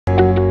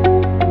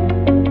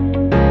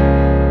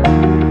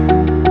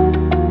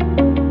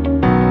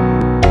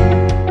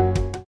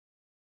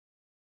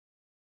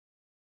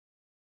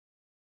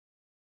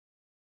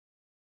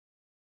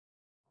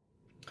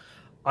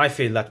I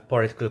feel that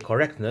political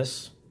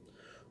correctness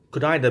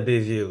could either be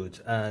viewed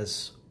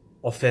as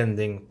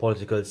offending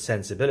political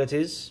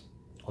sensibilities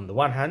on the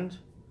one hand,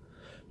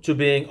 to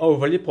being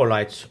overly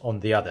polite on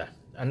the other.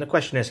 And the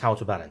question is how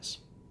to balance.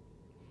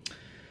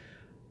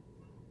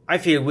 I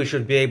feel we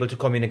should be able to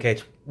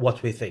communicate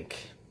what we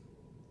think.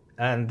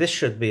 And this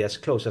should be as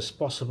close as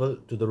possible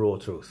to the raw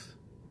truth,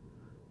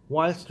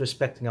 whilst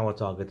respecting our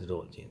targeted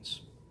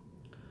audience.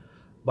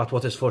 But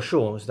what is for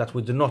sure is that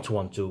we do not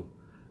want to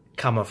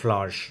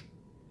camouflage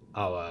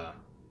our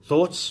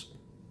thoughts,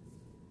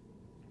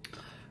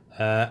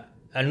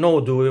 and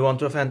nor do we want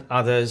to offend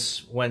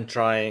others when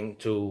trying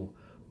to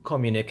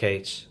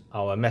communicate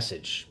our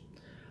message.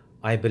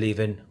 I believe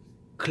in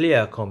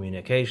clear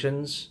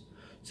communications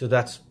so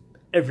that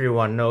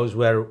everyone knows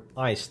where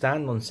I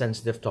stand on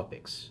sensitive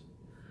topics.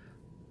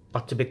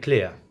 But to be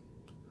clear,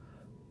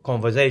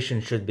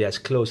 conversation should be as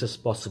close as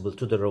possible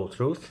to the raw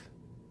truth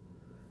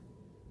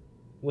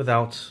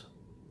without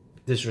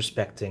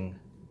disrespecting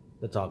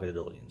the targeted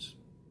audience.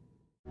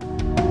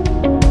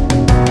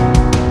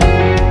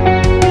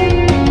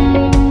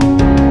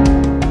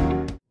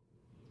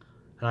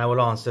 And I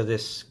will answer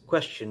this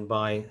question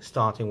by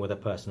starting with a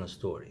personal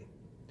story.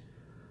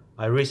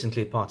 I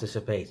recently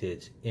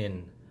participated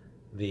in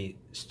the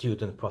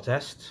student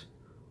protest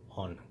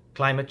on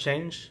climate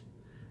change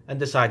and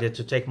decided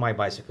to take my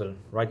bicycle,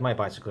 ride my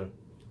bicycle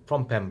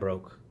from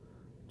Pembroke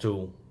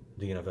to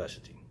the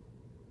university.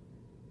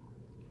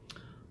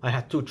 I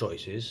had two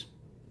choices,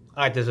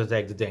 either to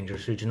take the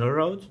dangerous regional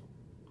road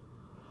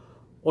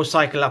or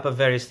cycle up a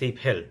very steep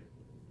hill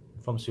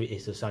from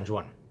East to San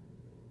Juan.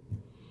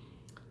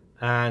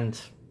 And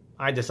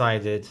I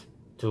decided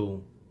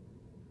to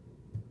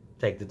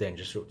take the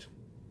dangerous route.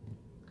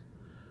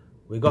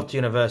 We got to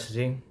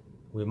university,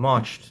 we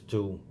marched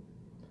to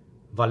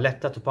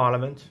Valletta to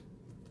Parliament,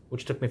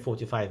 which took me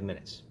 45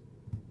 minutes.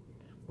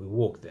 We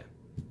walked there.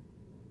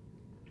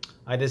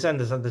 I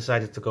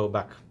decided to go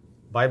back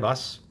by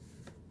bus,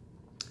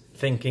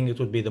 thinking it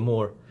would be the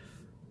more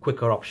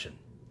quicker option.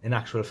 In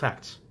actual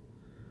fact,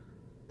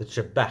 the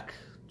trip back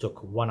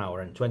took 1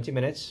 hour and 20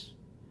 minutes,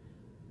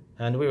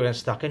 and we were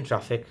stuck in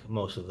traffic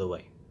most of the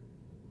way.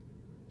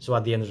 So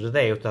at the end of the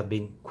day, it would have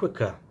been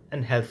quicker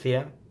and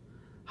healthier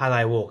had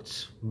I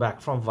walked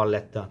back from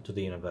Valletta to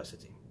the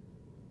university.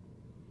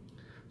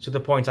 So the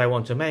point I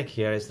want to make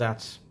here is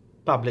that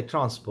public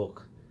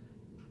transport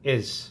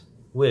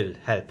will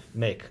help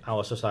make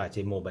our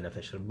society more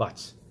beneficial,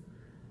 but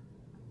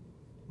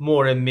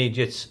more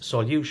immediate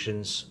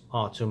solutions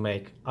are to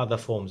make other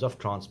forms of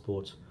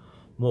transport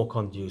more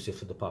conducive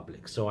to the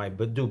public. So I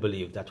do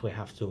believe that we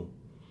have to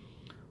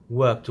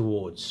work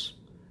towards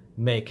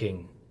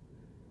making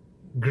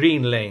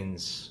green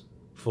lanes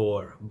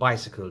for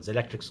bicycles,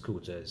 electric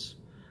scooters,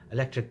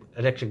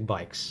 electric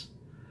bikes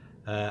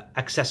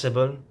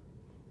accessible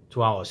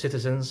to our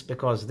citizens,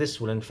 because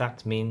this will in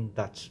fact mean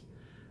that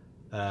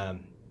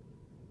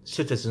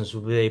citizens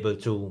will be able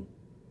to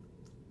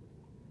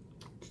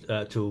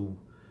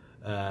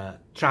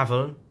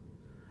travel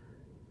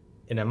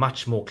in a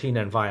much more clean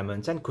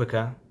environment and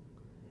quicker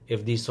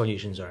if these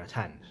solutions are at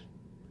hand.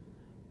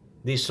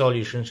 These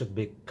solutions should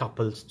be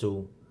coupled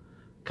to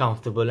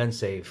comfortable and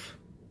safe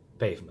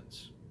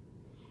pavements.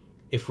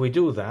 If we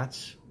do that,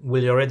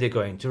 we're already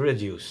going to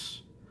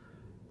reduce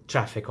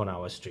traffic on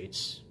our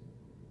streets.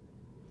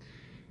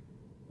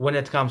 When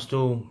it comes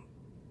to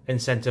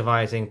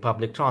incentivizing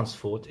public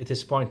transport, it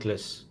is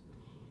pointless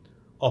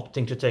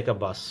opting to take a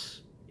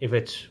bus if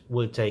it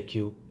will take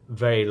you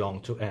very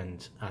long to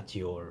end at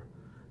your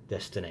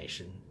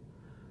destination.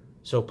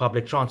 So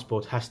public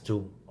transport has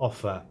to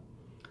offer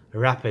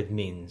rapid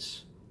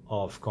means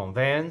of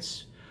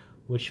conveyance,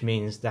 which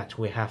means that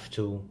we have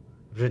to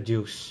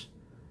reduce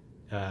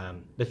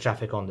the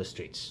traffic on the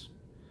streets.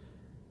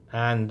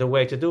 And the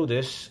way to do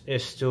this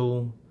is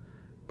to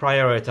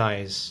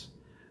prioritize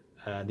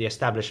the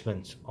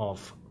establishment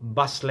of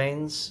bus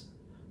lanes,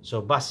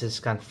 so buses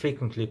can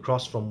frequently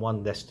cross from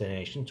one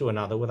destination to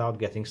another without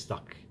getting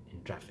stuck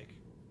in traffic.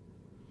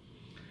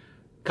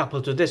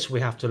 Coupled to this, we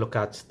have to look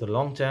at the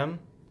long term.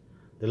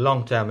 The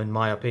long term, in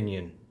my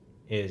opinion,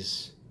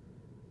 is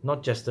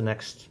not just the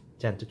next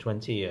 10 to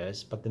 20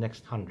 years, but the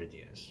next 100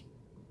 years.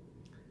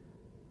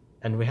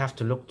 And we have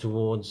to look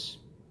towards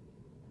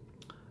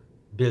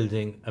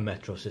building a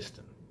metro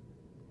system.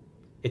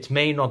 It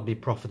may not be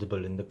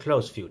profitable in the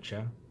close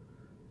future,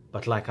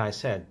 but like I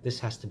said, this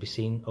has to be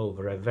seen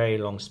over a very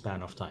long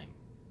span of time.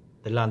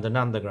 The London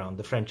Underground,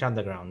 the French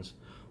Undergrounds,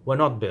 were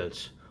not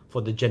built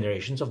for the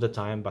generations of the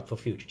time, but for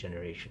future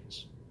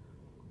generations.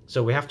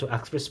 So we have to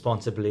act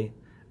responsibly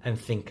and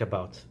think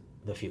about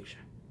the future.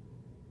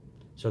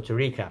 So to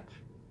recap,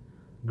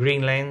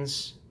 green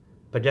lanes,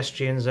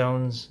 pedestrian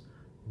zones,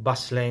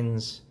 bus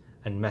lanes,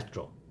 and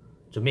metro.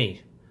 To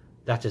me,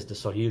 that is the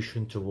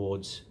solution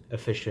towards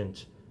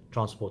efficient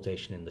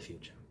transportation in the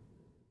future.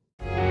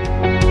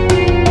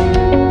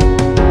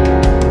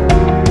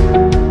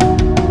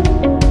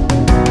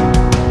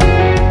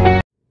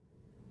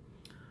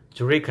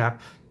 To recap,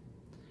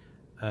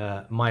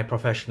 my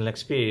professional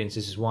experience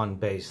is one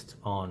based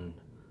on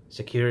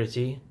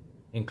security,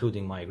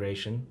 including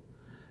migration,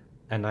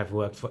 and I've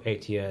worked for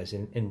 8 years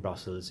in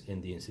Brussels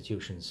in the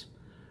institutions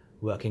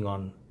working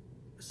on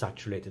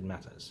such related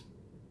matters.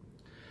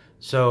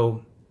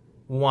 So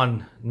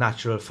one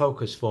natural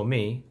focus for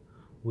me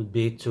would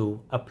be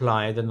to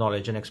apply the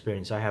knowledge and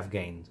experience I have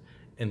gained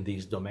in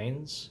these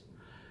domains.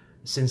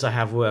 Since I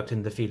have worked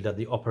in the field at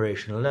the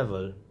operational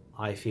level,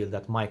 I feel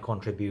that my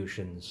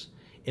contributions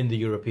in the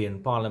European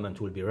Parliament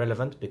will be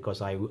relevant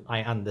because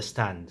I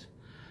understand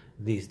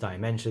these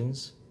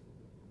dimensions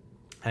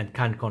and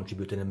can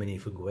contribute in a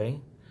meaningful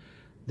way.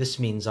 This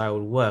means I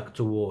will work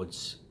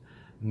towards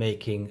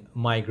making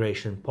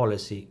migration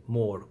policy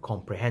more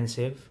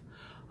comprehensive.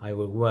 I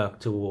will work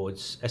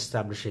towards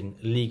establishing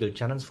legal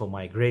channels for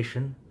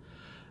migration,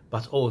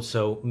 but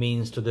also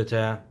means to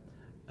deter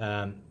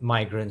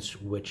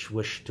migrants which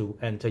wish to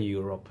enter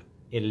Europe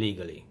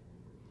illegally.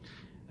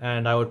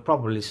 And I would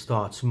probably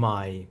start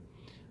my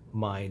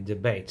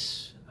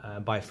debates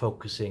by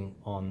focusing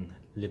on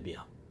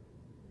Libya.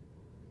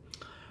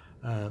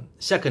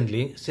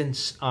 Secondly,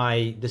 since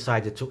I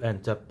decided to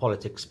enter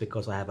politics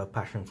because I have a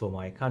passion for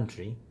my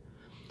country,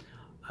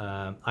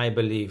 I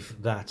believe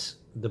that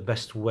the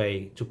best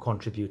way to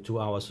contribute to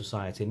our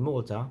society in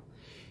Malta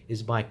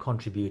is by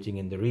contributing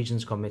in the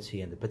Regions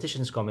Committee and the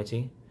Petitions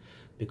Committee,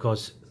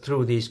 because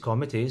through these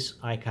committees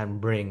I can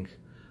bring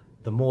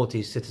the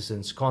Maltese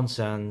citizens'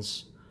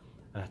 concerns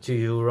to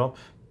Europe,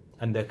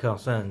 and their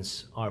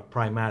concerns are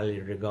primarily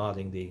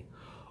regarding the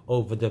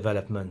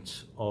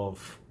overdevelopment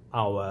of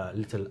our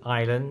little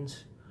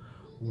island.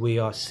 We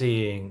are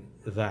seeing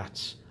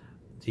that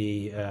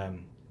the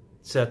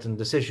certain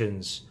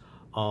decisions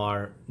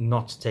are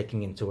not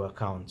taking into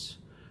account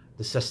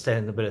the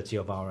sustainability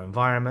of our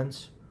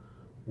environment.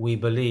 We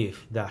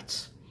believe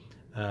that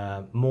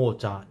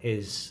Malta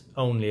is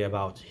only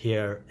about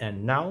here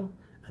and now,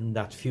 and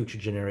that future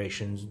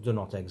generations do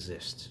not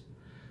exist.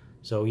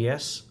 So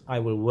yes, I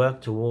will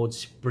work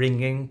towards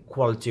bringing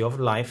quality of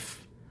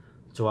life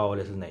to our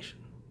little nation.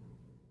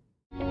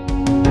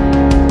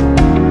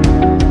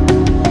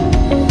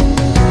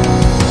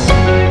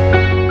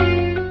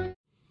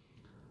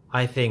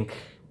 I think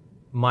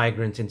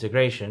migrant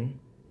integration,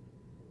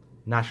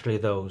 naturally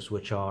those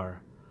which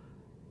are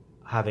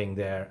having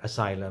their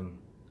asylum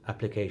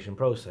application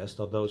processed,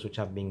 or those which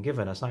have been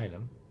given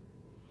asylum,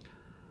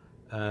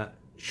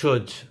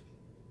 should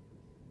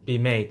be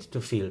made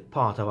to feel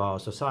part of our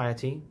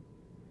society,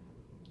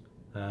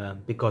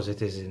 because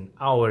it is in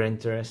our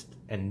interest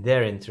and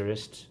their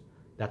interest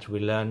that we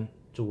learn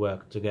to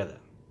work together.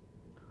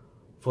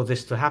 For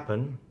this to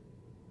happen,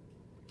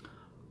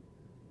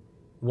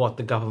 what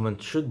the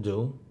government should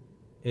do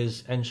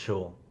is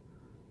ensure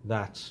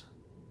that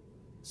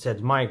said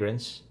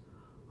migrants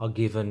are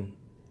given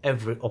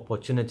every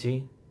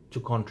opportunity to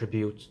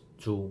contribute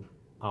to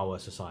our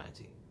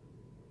society.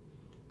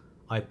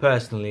 I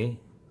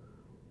personally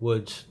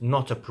would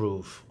not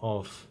approve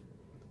of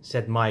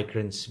said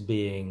migrants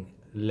being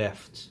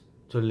left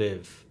to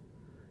live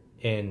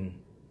in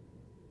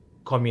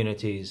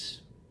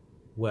communities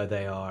where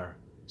they are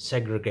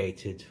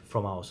segregated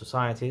from our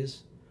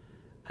societies,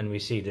 and we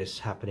see this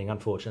happening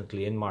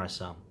unfortunately in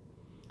Marsa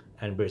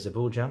and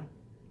Birzabuja.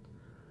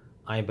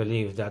 I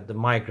believe that the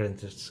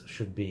migrants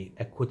should be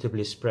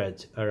equitably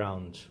spread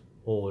around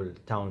all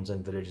towns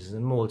and villages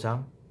in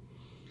Malta,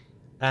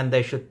 and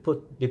they should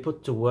be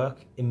put to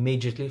work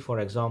immediately, for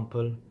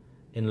example,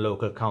 in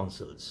local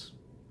councils,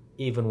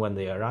 even when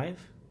they arrive,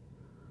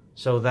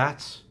 so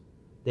that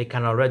they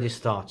can already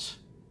start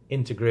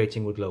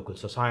integrating with local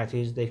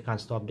societies, they can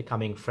start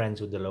becoming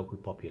friends with the local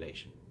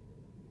population.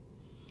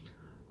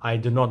 I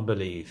do not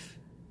believe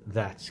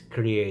that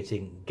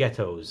creating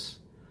ghettos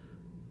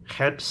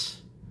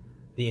helps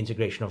the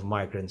integration of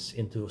migrants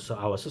into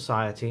our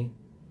society,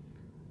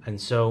 and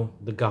so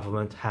the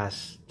government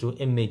has to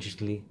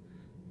immediately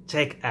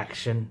take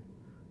action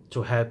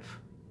to help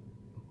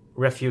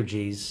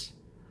refugees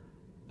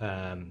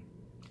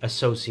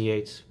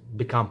associate,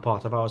 become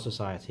part of our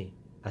society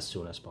as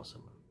soon as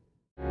possible.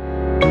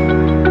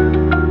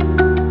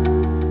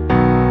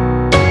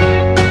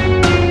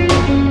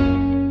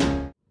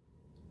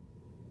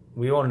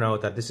 We all know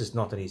that this is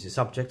not an easy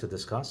subject to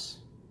discuss,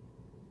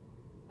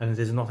 and it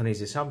is not an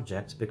easy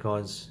subject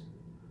because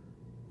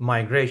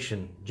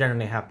migration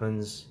generally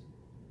happens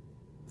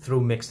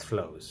through mixed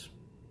flows.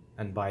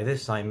 And by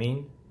this I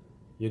mean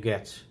you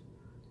get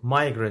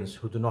migrants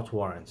who do not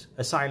warrant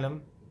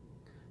asylum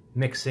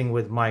mixing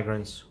with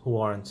migrants who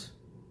warrant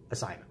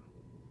asylum.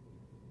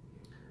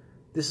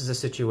 This is a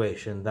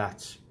situation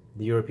that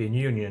the European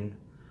Union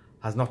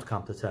has not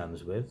come to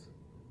terms with,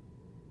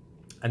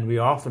 and we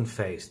are often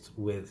faced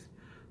with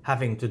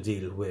having to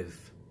deal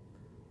with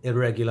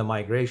irregular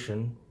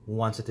migration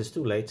once it is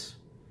too late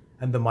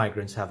and the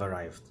migrants have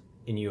arrived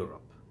in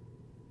Europe.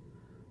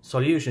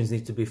 Solutions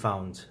need to be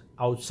found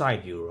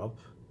outside Europe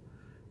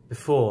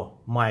before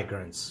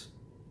migrants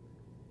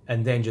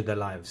endanger their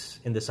lives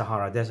in the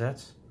Sahara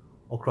Desert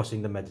or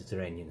crossing the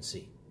Mediterranean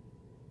Sea.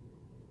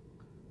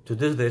 To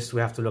do this,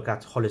 we have to look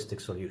at holistic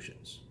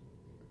solutions.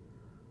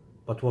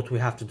 But what we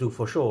have to do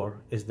for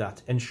sure is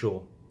that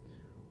ensure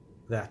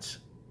that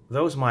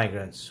those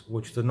migrants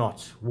which do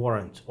not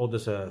warrant or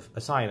deserve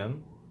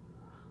asylum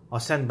are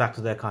sent back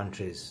to their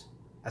countries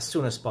as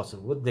soon as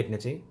possible with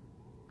dignity,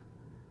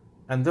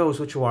 and those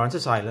which warrant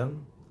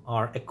asylum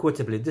are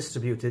equitably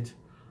distributed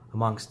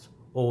amongst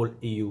all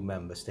EU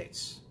member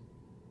states.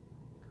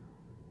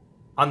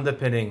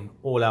 Underpinning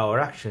all our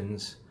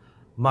actions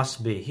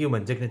must be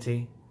human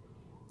dignity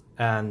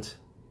and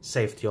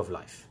safety of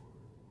life.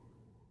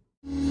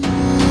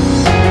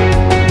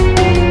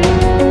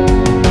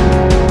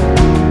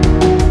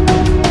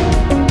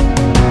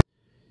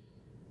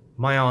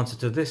 My answer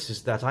to this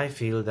is that I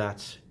feel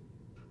that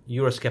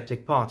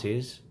Eurosceptic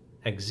parties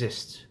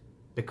exist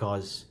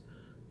because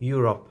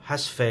Europe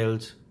has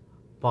failed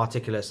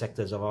particular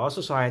sectors of our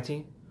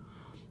society,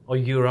 or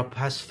Europe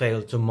has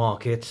failed to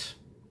market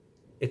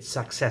its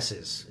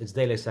successes, its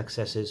daily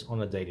successes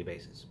on a daily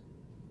basis.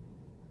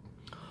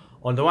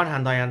 On the one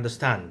hand, I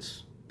understand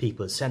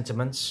people's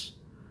sentiments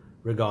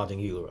regarding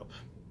Europe.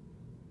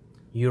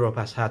 Europe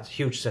has had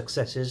huge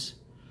successes,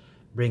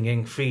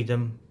 bringing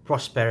freedom,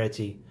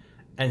 prosperity,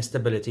 and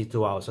stability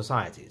to our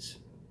societies.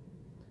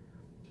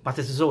 But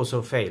it is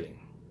also failing.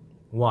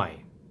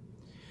 Why?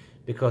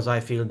 Because I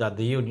feel that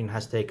the Union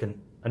has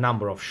taken a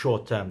number of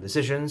short-term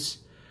decisions,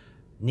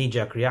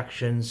 knee-jerk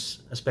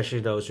reactions, especially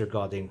those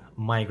regarding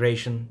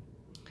migration.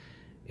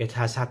 It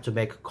has had to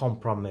make a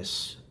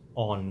compromise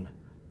on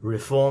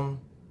reform.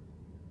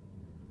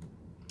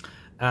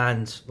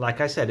 And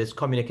like I said, its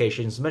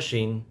communications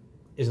machine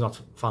is not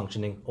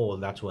functioning all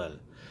that well.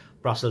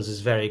 Brussels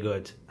is very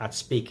good at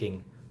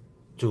speaking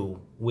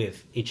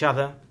with each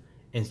other,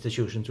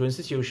 institution to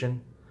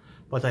institution,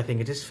 but I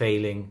think it is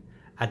failing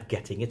at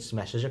getting its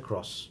message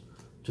across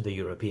to the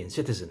European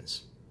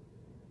citizens.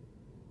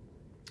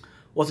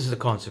 What is the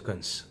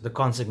consequence? The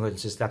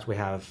consequence is that we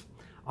have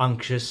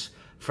anxious,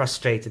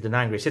 frustrated and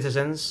angry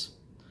citizens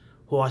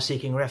who are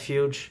seeking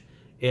refuge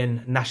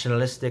in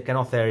nationalistic and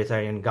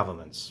authoritarian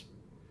governments.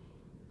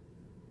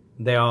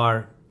 They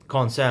are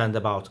concerned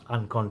about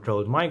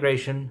uncontrolled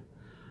migration,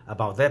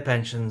 about their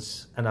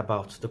pensions and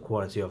about the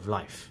quality of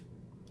life.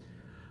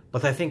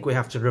 But I think we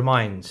have to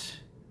remind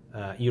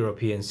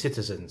European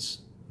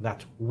citizens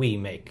that we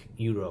make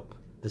Europe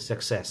the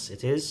success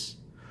it is.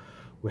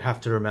 We have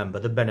to remember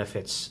the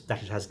benefits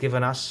that it has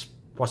given us,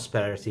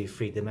 prosperity,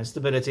 freedom and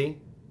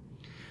stability,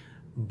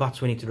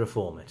 but we need to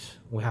reform it.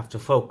 We have to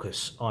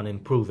focus on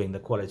improving the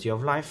quality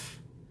of life.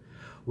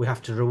 We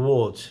have to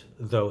reward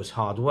those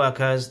hard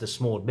workers, the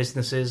small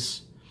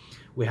businesses.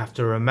 We have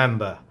to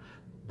remember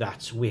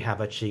that we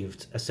have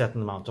achieved a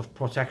certain amount of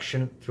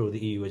protection through the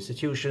EU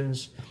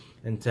institutions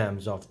in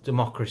terms of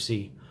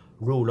democracy,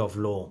 rule of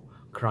law,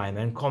 crime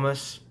and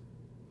commerce.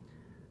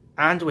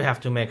 And we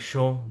have to make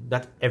sure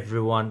that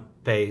everyone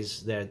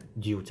pays their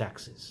due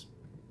taxes.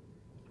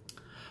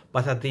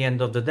 But at the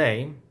end of the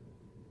day,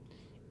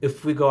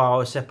 if we go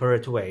our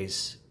separate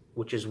ways,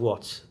 which is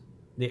what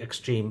the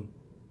extreme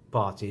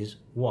parties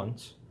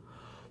want,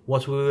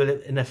 what we will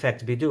in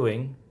effect be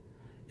doing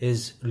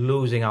is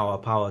losing our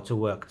power to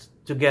work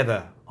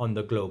together on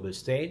the global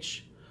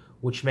stage,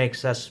 which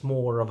makes us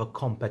more of a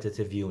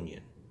competitive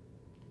union.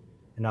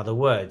 In other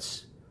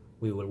words,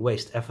 we will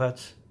waste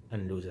effort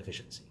and lose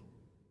efficiency.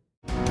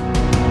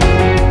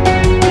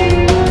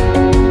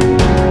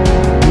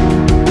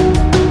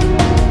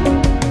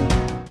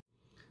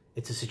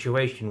 It's a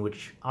situation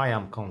which I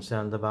am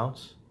concerned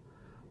about,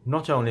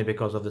 not only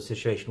because of the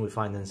situation we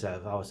find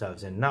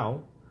ourselves in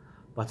now,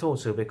 but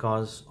also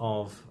because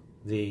of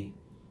the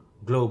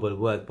global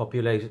world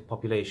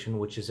population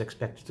which is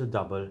expected to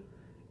double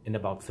in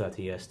about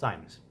 30 years'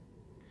 time.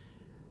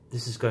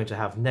 This is going to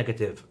have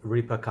negative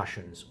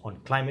repercussions on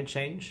climate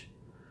change,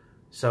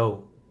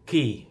 so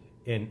key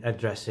in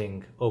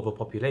addressing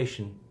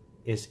overpopulation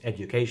is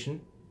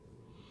education,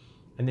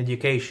 and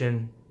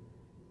education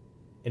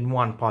in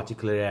one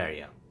particular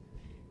area,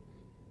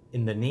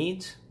 in the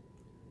need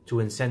to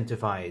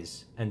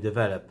incentivize and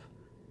develop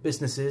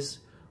businesses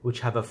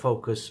which have a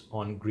focus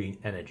on green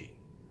energy.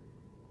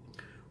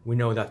 We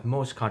know that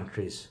most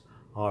countries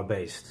are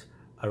based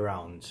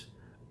around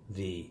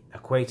the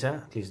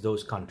equator, at least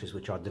those countries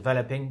which are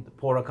developing, the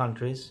poorer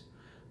countries,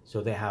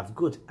 so they have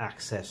good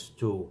access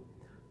to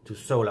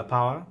solar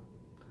power.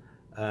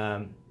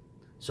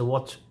 So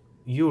what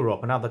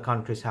Europe and other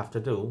countries have to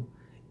do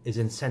is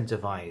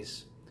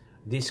incentivize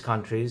these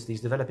countries,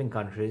 these developing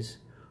countries,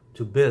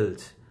 to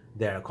build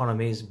their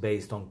economies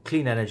based on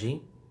clean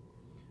energy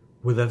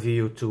with a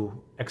view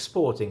to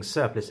exporting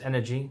surplus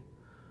energy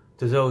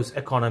to those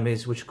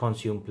economies which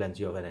consume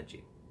plenty of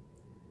energy,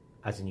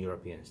 as in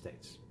European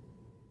states.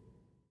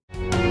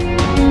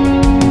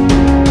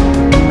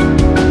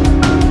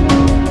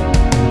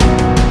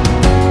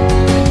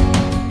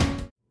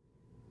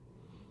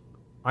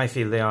 I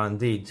feel they are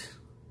indeed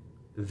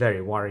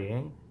very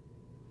worrying,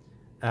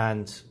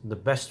 and the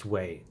best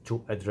way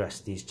to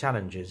address these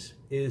challenges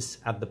is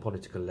at the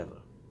political level.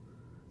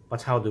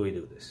 But how do we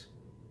do this?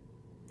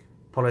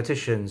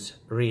 Politicians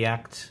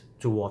react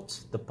to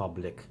what the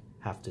public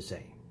have to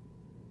say.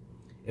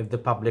 If the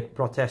public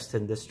protests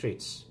in the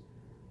streets,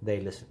 they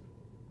listen.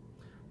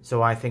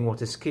 So I think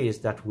what is key is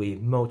that we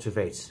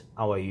motivate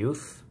our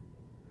youth,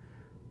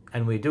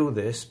 and we do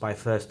this by,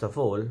 first of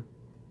all,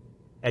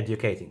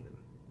 educating them.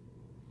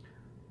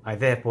 I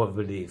therefore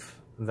believe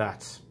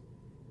that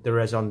the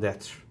raison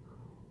d'etre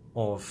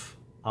of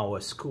our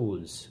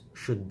schools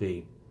should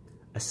be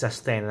a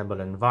sustainable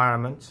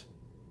environment.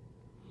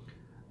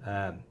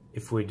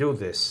 If we do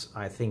this,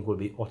 I think we'll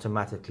be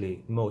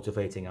automatically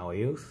motivating our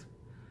youth,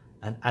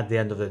 and at the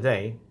end of the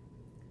day,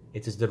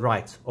 it is the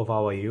right of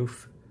our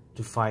youth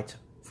to fight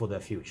for their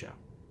future.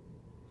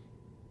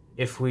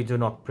 If we do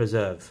not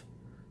preserve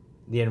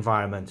the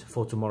environment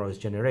for tomorrow's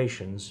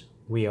generations,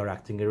 we are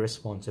acting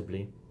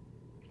irresponsibly.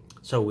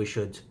 So we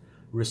should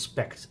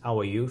respect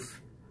our youth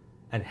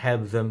and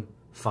help them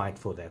fight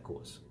for their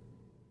cause.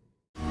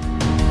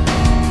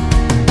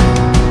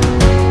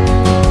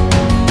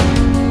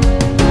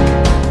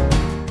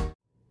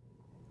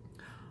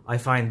 I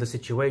find the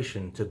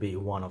situation to be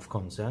one of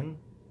concern.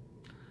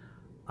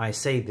 I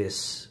say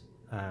this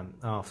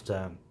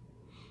after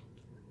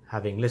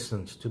having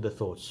listened to the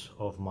thoughts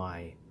of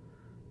my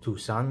two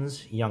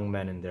sons, young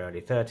men in their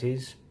early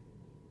 30s,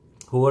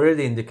 who are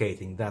already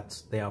indicating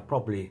that they are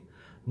probably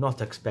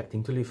not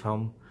expecting to leave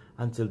home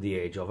until the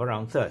age of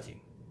around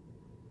 30.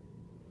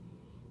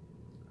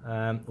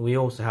 We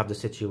also have the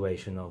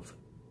situation of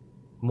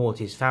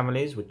Maltese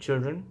families with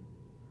children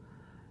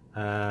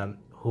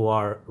who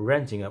are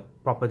renting up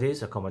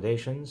properties,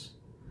 accommodations,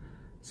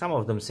 some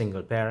of them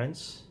single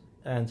parents,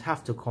 and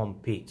have to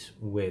compete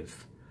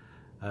with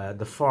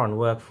the foreign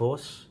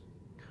workforce,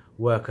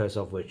 workers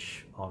of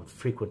which are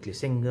frequently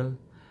single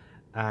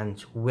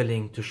and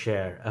willing to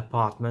share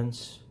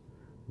apartments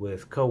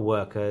with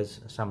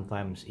co-workers,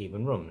 sometimes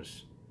even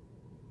rooms.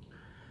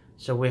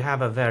 So we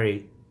have a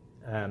very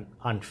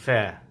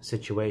unfair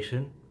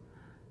situation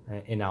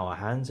in our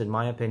hands, in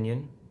my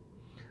opinion.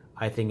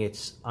 I think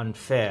it's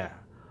unfair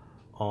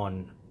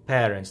on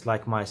parents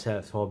like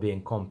myself who are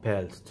being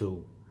compelled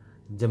to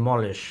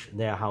demolish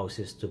their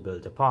houses to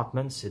build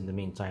apartments, in the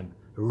meantime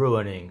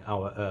ruining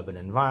our urban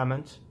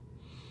environment.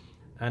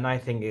 And I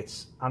think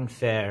it's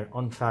unfair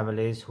on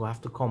families who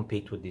have to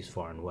compete with these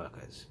foreign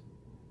workers.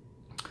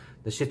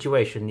 The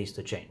situation needs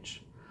to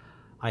change.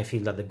 I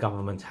feel that the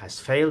government has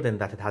failed in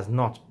that it has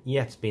not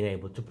yet been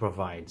able to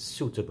provide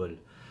suitable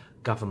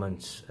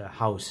government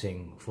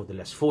housing for the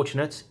less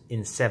fortunate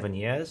in 7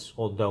 years,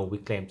 although we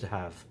claim to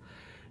have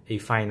a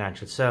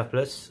financial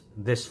surplus.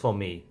 This, for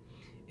me,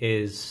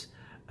 is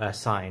a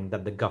sign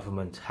that the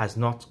government has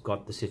not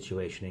got the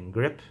situation in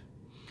grip.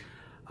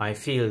 I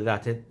feel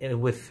that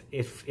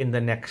if in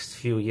the next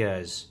few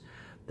years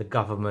the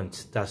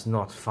government does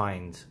not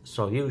find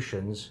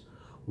solutions,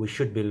 we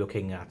should be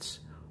looking at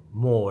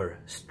more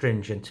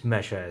stringent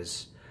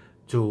measures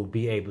to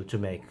be able to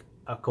make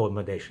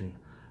accommodation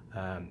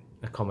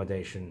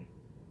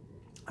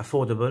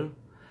affordable.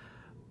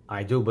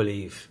 I do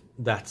believe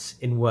that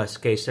in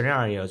worst case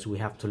scenarios we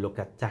have to look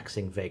at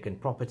taxing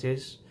vacant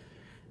properties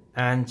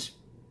and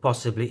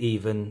possibly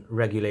even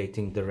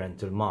regulating the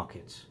rental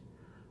market.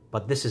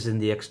 But this is in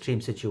the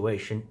extreme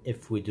situation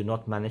if we do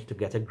not manage to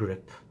get a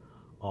grip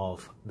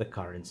of the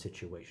current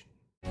situation.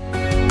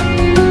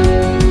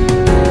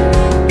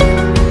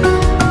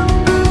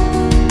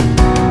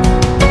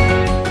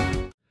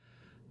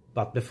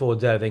 But before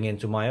delving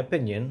into my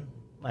opinion,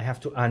 I have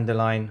to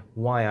underline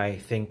why I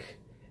think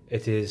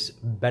it is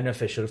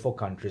beneficial for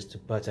countries to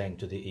pertain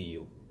to the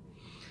EU.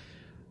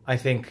 I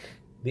think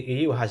the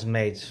EU has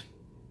made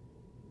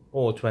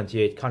all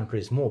 28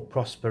 countries more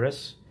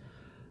prosperous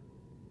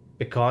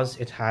because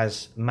it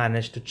has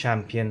managed to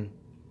champion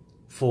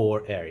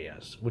 4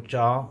 areas, which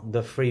are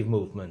the free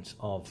movement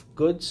of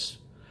goods,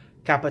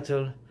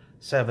 capital,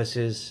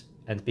 services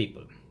and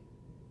people.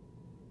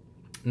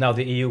 Now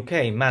the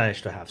UK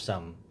managed to have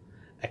some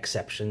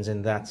exceptions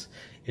in that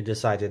it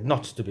decided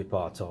not to be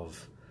part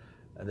of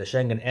the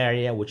Schengen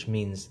area, which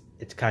means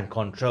it can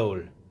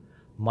control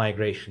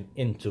migration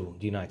into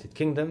the United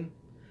Kingdom,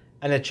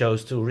 and it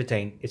chose to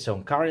retain its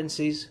own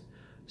currencies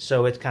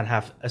so it can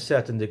have a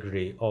certain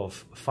degree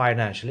of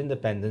financial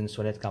independence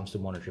when it comes to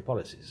monetary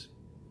policies.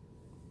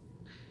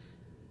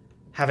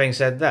 Having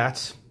said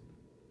that,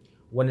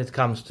 when it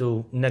comes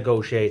to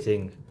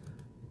negotiating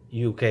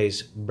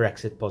UK's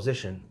Brexit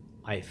position,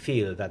 I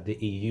feel that the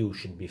EU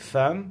should be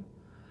firm,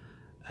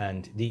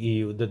 and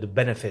the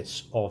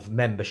benefits of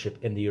membership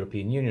in the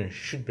European Union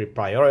should be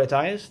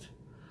prioritised,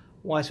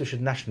 whilst we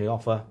should nationally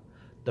offer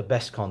the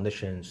best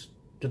conditions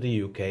to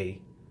the UK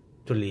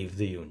to leave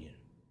the Union.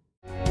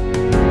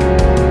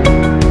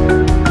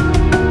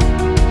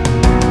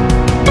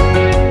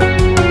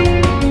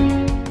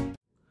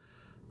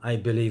 I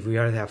believe we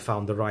already have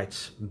found the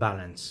right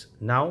balance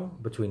now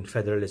between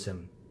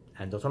federalism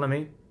and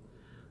autonomy,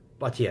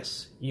 but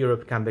yes,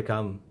 Europe can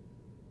become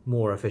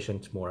more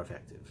efficient, more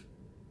effective.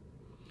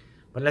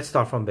 But let's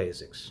start from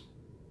basics.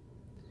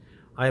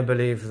 I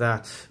believe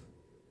that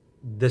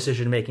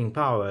decision-making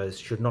powers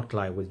should not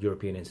lie with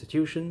European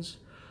institutions,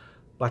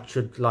 but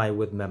should lie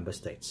with member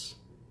states.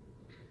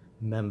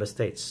 member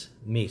states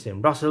meet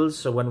in Brussels.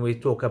 So when we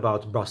talk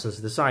about Brussels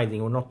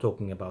deciding, we're not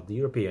talking about the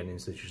European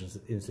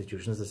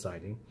institutions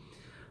deciding,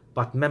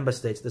 but member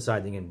states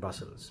deciding in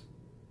Brussels.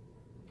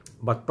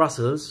 But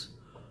Brussels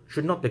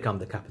should not become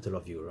the capital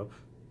of Europe.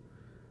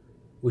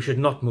 We should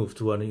not move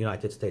to a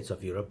United States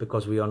of Europe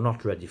because we are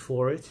not ready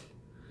for it.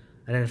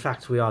 And in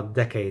fact, we are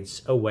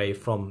decades away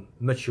from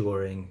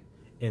maturing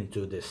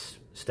into this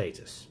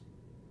status.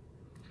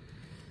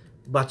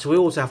 But we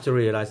also have to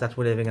realize that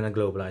we're living in a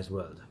globalized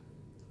world,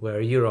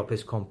 where Europe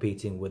is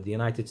competing with the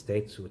United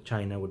States, with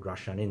China, with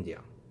Russia and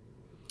India.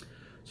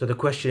 So the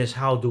question is,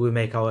 how do we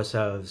make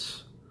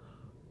ourselves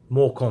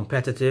more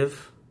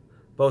competitive,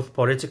 both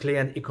politically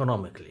and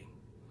economically?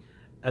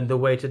 And the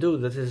way to do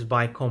this is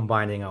by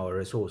combining our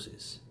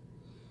resources.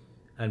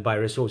 And by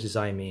resources,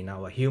 I mean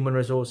our human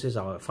resources,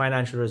 our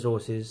financial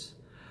resources,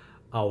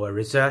 our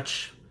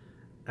research,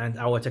 and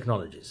our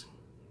technologies.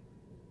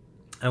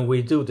 And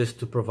we do this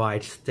to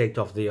provide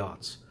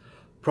state-of-the-art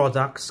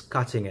products,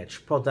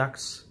 cutting-edge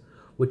products,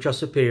 which are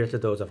superior to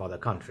those of other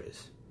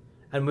countries.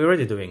 And we're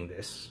already doing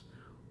this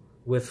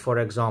with, for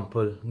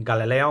example,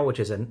 Galileo,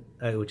 which is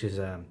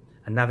a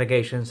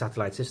navigation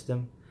satellite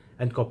system,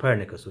 and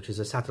Copernicus, which is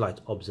a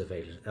satellite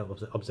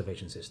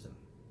observation system.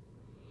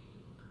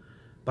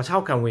 But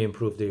how can we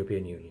improve the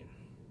European Union?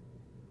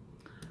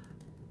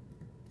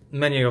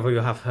 Many of you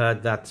have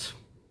heard that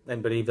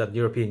and believe that the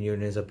European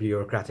Union is a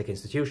bureaucratic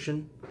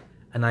institution,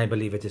 and I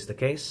believe it is the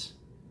case.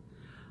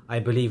 I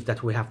believe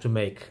that we have to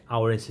make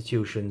our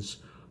institutions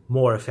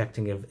more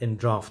effective in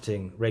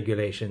drafting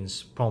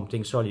regulations,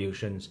 prompting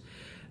solutions,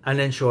 and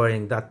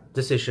ensuring that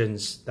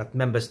decisions that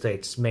member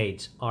states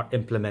made are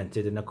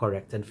implemented in a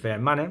correct and fair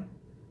manner.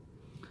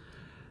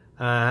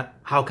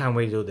 How can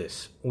we do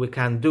this? We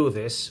can do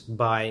this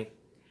by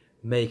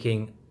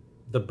making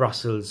the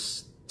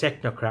Brussels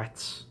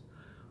technocrats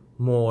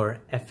more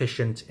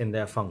efficient in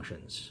their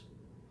functions.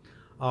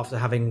 After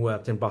having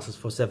worked in Brussels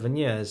for 7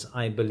 years,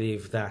 I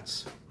believe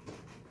that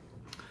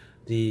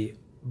the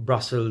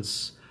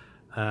Brussels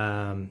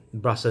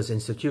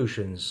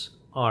institutions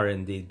are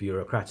indeed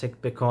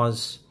bureaucratic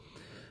because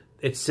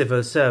its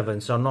civil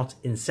servants are not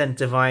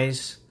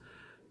incentivized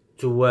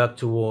to work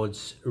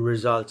towards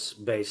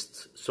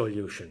results-based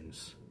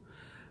solutions.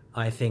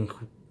 I think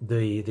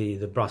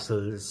the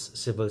Brussels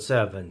civil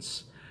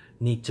servants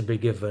need to be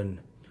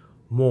given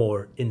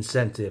more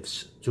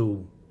incentives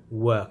to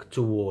work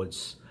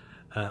towards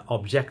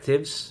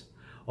objectives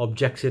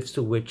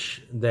to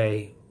which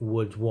they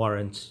would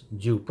warrant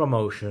due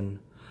promotion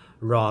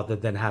rather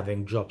than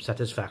having job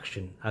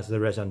satisfaction as the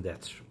raison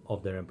d'etre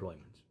of their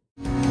employment.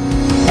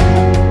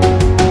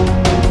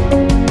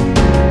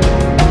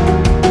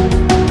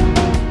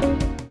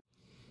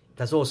 It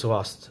has also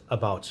asked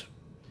about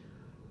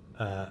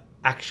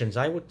actions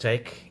I would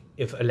take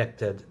if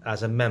elected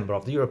as a member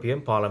of the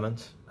European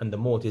Parliament and the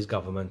Maltese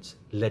government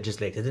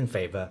legislated in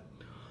favour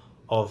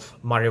of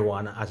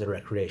marijuana as a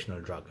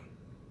recreational drug.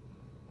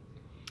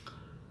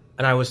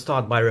 And I will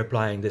start by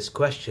replying this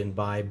question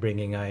by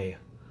bringing a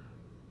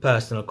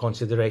personal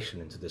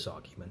consideration into this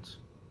argument.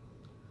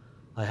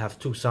 I have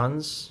 2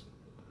 sons,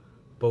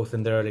 both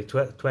in their early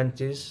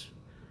 20s,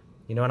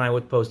 and I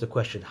would pose the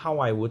question, how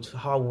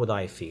would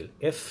I feel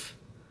if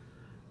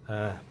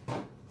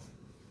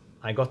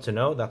I got to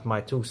know that my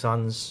 2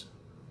 sons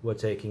were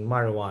taking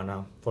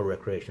marijuana for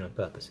recreational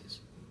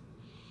purposes?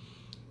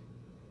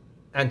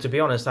 And to be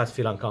honest, I'd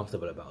feel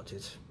uncomfortable about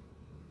it.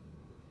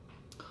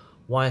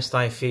 Whilst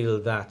I feel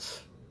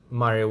that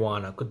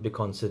marijuana could be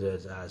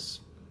considered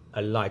as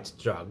a light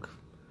drug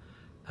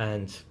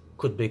and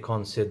could be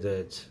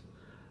considered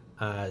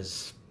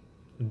as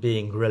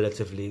being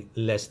relatively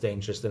less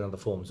dangerous than other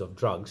forms of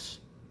drugs,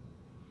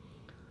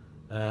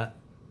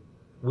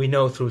 we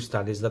know through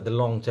studies that the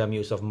long-term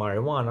use of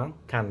marijuana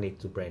can lead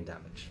to brain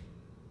damage.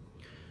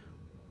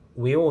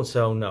 We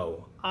also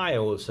know, I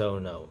also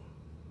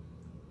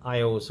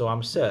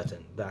am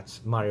certain that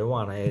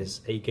marijuana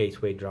is a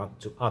gateway drug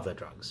to other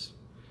drugs.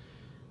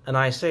 And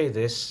I say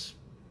this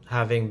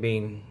having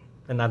been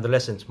an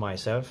adolescent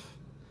myself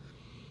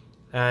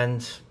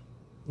and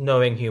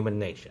knowing human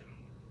nature.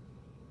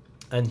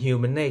 And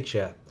human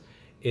nature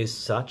is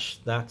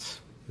such that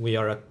we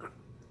are a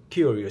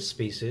curious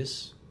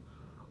species.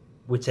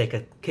 We take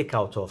a kick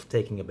out of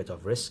taking a bit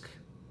of risk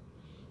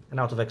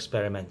and out of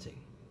experimenting.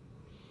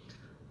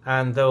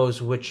 And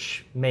those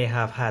which may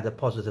have had a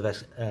positive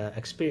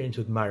experience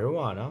with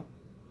marijuana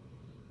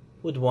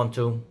would want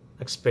to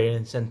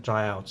experience and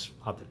try out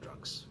other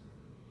drugs.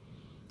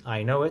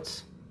 I know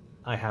it,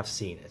 I have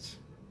seen it.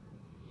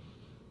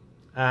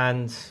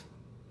 And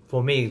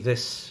for me,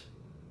 this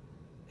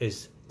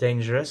is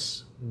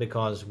dangerous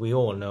because we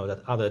all know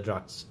that other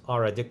drugs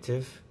are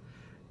addictive.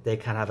 They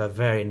can have a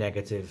very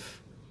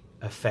negative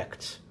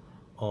effect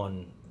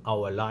on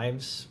our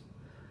lives.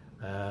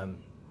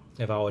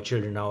 If our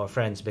children, our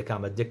friends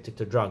become addicted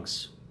to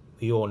drugs,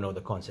 we all know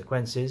the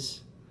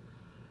consequences.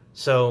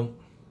 So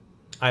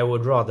I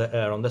would rather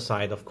err on the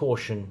side of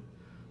caution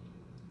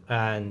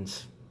and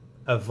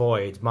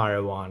avoid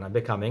marijuana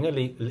becoming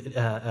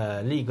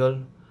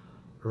legal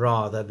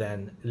rather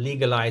than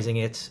legalizing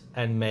it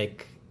and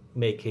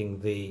making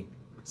the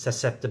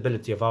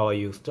susceptibility of our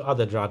youth to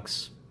other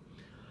drugs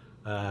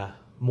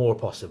more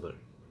possible.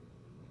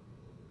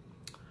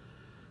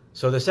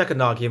 So the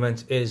second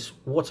argument is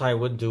what I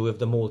would do if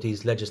the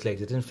Maltese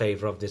legislated in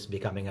favour of this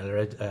becoming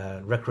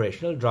a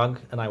recreational drug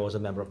and I was a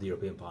member of the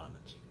European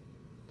Parliament.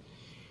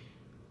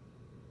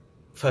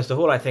 First of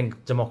all, I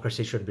think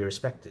democracy should be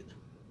respected.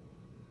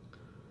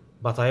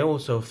 But I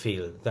also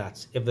feel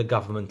that if the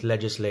government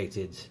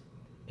legislated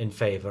in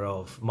favour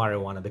of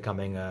marijuana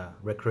becoming a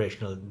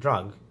recreational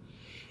drug,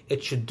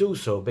 it should do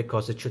so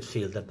because it should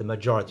feel that the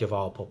majority of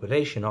our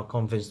population are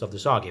convinced of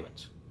this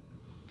argument.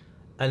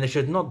 And it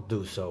should not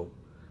do so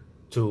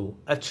to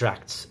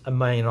attract a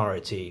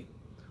minority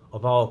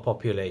of our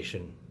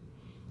population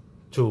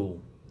to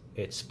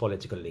its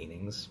political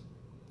leanings.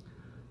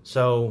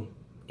 So,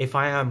 if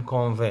I am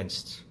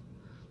convinced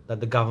that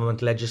the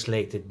government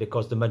legislated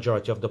because the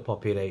majority of the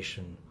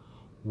population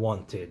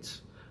wanted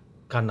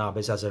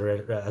cannabis as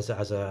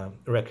a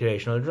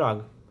recreational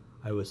drug,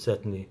 I would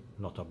certainly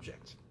not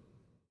object.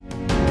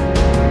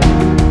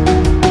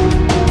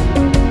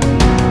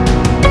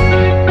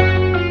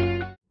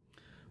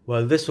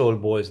 Well, this all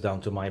boils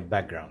down to my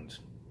background.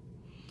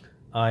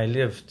 I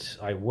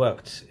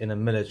worked in a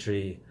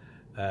military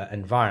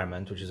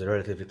environment, which is a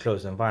relatively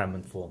closed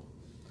environment, for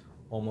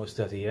almost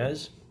 30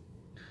 years.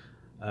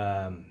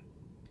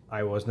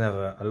 I was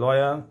never a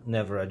lawyer,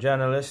 never a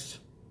journalist,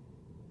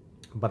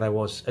 but I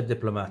was a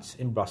diplomat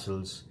in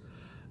Brussels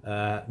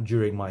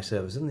during my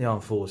service in the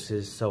armed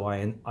forces, so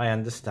I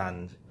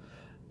understand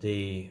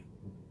the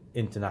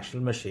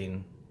international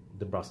machine,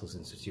 the Brussels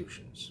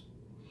institutions.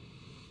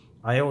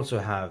 I also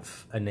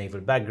have a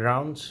naval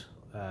background,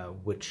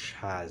 which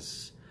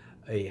has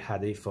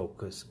had a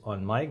focus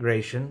on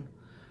migration,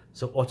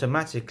 so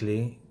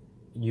automatically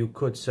you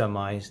could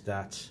surmise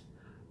that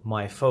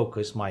my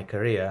focus, my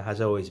career, has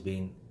always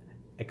been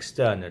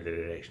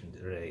externally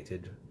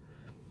related.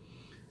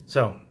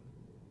 So,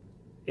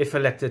 if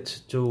elected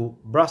to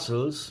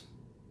Brussels,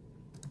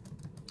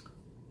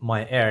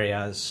 my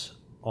areas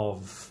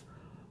of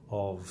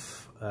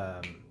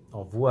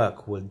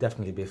work will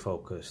definitely be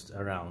focused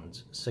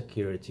around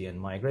security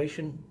and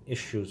migration,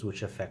 issues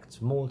which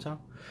affect Malta.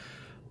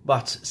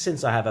 But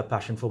since I have a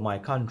passion for my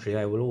country,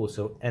 I will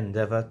also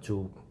endeavour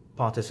to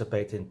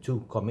participate in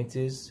 2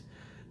 committees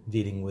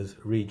dealing with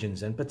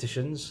regions and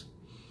petitions,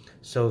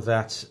 so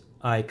that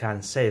I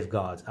can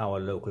safeguard our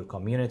local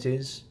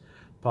communities,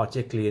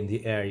 particularly in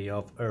the area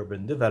of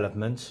urban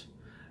development,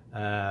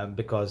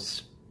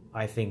 because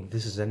I think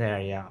this is an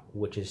area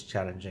which is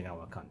challenging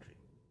our country.